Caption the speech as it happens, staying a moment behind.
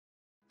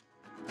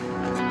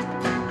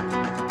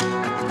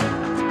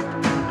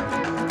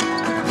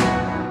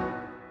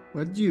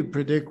What do you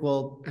predict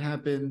will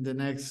happen the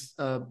next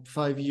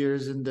 5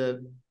 years in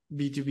the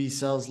B2B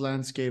sales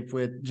landscape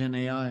with Gen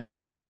AI?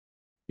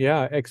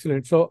 Yeah,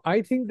 excellent. So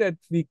I think that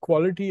the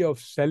quality of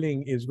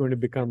selling is going to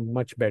become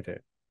much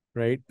better,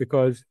 right?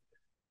 Because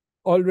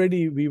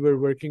already we were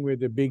working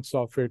with a big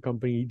software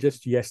company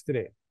just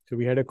yesterday. So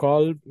we had a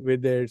call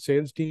with their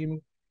sales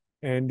team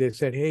and they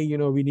said, hey,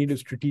 we need a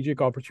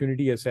strategic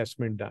opportunity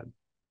assessment done.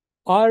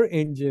 Our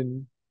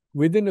engine,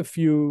 within a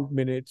few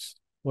minutes,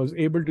 was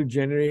able to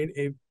generate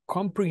a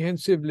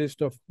comprehensive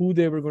list of who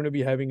they were going to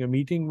be having a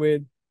meeting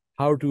with,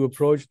 how to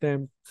approach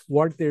them,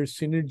 what their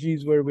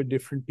synergies were with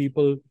different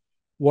people,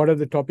 what are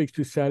the topics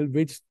to sell,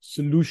 which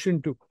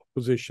solution to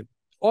position.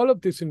 All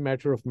of this in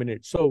matter of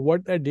minutes. So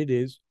what that did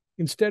is,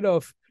 instead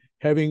of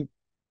having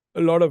a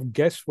lot of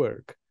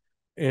guesswork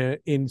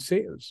in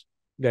sales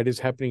that is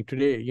happening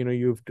today,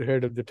 you've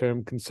heard of the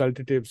term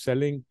consultative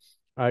selling.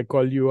 I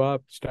call you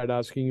up, start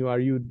asking you,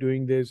 are you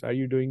doing this? Are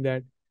you doing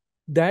that?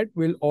 That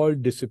will all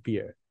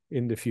disappear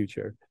in the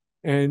future.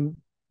 And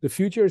the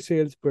future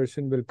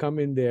salesperson will come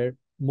in there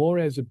more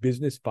as a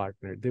business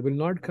partner. They will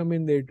not come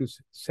in there to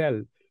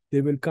sell.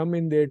 They will come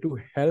in there to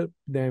help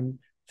them.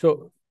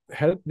 So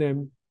help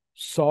them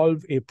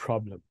solve a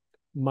problem.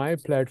 My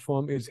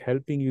platform is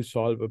helping you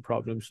solve a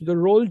problem. So the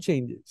role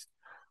changes.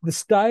 The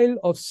style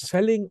of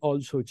selling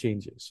also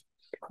changes.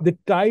 The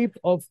type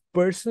of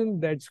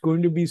person that's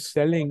going to be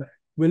selling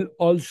will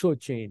also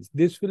change.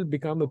 This will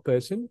become a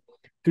person.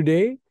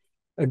 Today,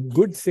 a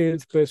good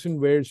salesperson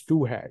wears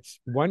two hats.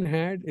 One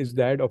hat is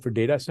that of a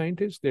data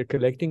scientist. They're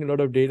collecting a lot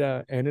of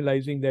data,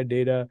 analyzing that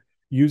data,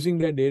 using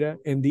that data,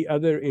 and the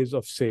other is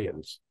of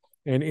sales.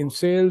 And in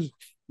sales,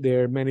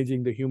 they're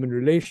managing the human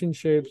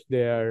relationships.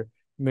 They are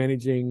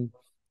managing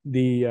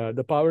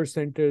the power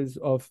centers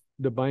of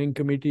the buying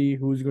committee,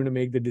 who's going to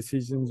make the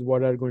decisions,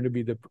 what are going to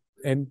be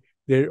and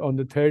they're on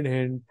the third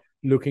hand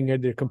looking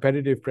at the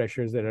competitive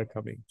pressures that are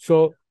coming.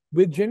 So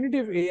with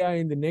generative AI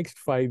in the next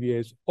 5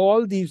 years,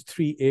 all these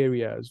three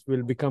areas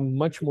will become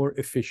much more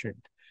efficient.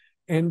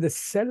 And the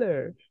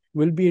seller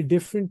will be a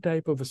different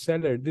type of a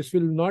seller. This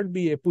will not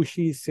be a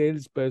pushy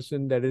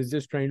salesperson that is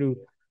just trying to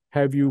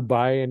have you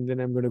buy and then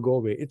I'm going to go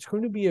away. It's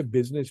going to be a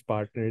business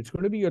partner. It's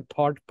going to be a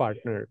thought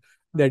partner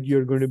that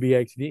you're going to be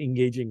actually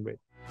engaging with.